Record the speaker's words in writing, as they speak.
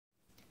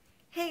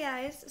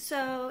guys,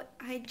 so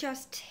I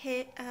just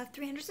hit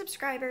 300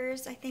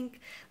 subscribers, I think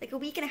like a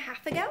week and a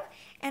half ago,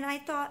 and I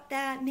thought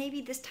that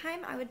maybe this time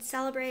I would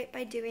celebrate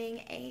by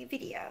doing a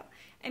video.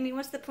 I mean,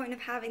 what's the point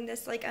of having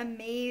this like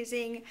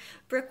amazing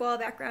brick wall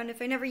background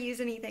if I never use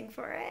anything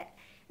for it?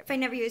 If I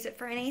never use it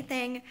for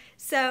anything.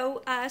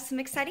 So some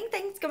exciting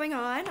things going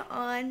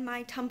on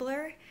my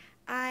Tumblr.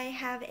 I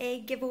have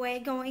a giveaway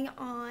going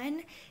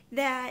on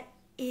that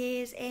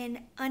is an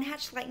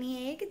unhatched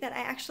lightning egg that I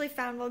actually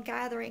found while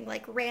gathering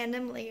like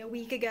randomly a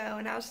week ago,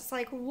 and I was just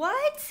like,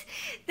 what?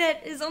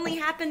 That has only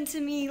happened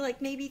to me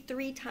like maybe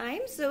 3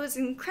 times, so it was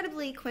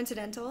incredibly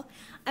coincidental.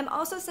 I'm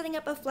also setting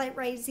up a Flight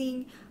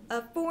Rising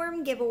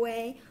form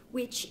giveaway,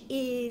 which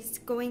is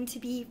going to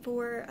be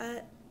for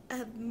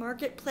a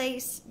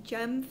marketplace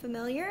gem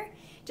familiar,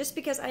 just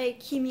because I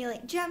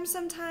accumulate gems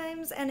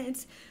sometimes and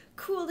it's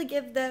cool to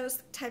give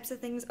those types of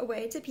things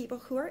away to people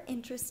who are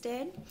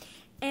interested.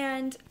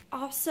 And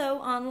also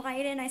on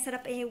Liden, I set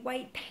up a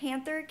White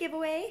Panther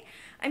giveaway.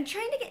 I'm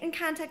trying to get in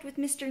contact with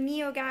Mr.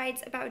 Neo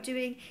Guides about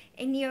doing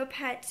a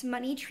Neopets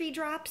money tree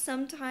drop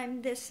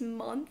sometime this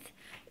month.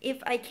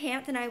 If I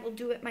can't, then I will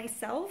do it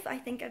myself. I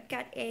think I've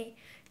got a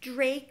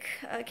Drake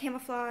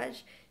camouflage,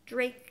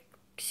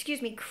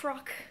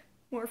 Croc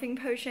morphing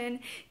potion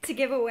to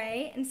give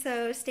away, and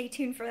so stay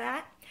tuned for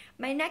that.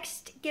 My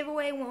next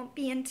giveaway won't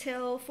be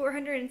until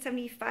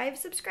 475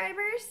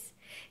 subscribers,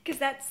 because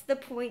that's the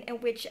point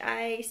at which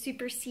I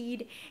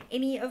supersede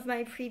any of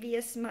my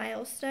previous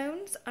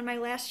milestones. On my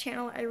last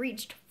channel, I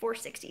reached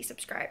 460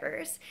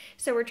 subscribers,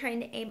 so we're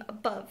trying to aim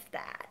above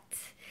that.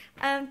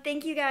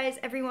 Thank you guys,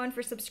 everyone,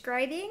 for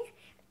subscribing.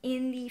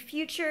 In the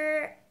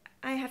future,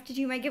 I have to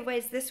do my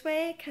giveaways this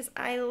way, because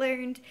I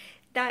learned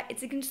that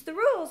it's against the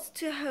rules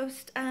to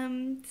host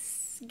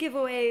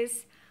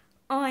giveaways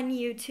on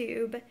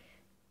YouTube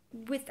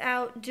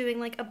without doing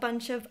like a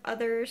bunch of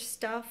other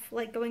stuff,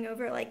 like going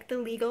over like the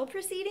legal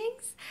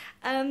proceedings.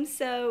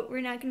 So we're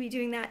not going to be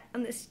doing that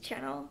on this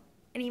channel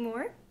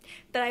anymore,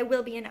 but I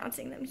will be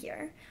announcing them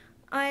here.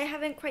 I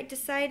haven't quite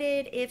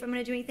decided if I'm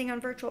going to do anything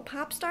on Virtual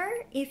Popstar.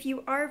 If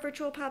you are a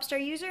Virtual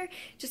Popstar user,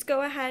 just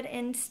go ahead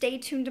and stay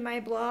tuned to my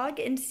blog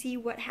and see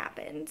what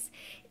happens.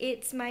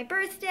 It's my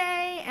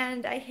birthday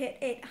and I hit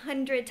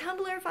 800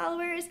 Tumblr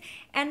followers,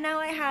 and now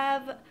I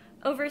have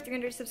over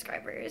 300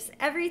 subscribers.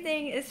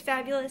 Everything is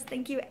fabulous.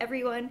 Thank you,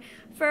 everyone,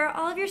 for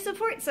all of your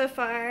support so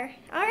far.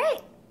 All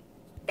right,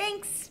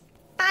 thanks.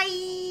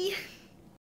 Bye.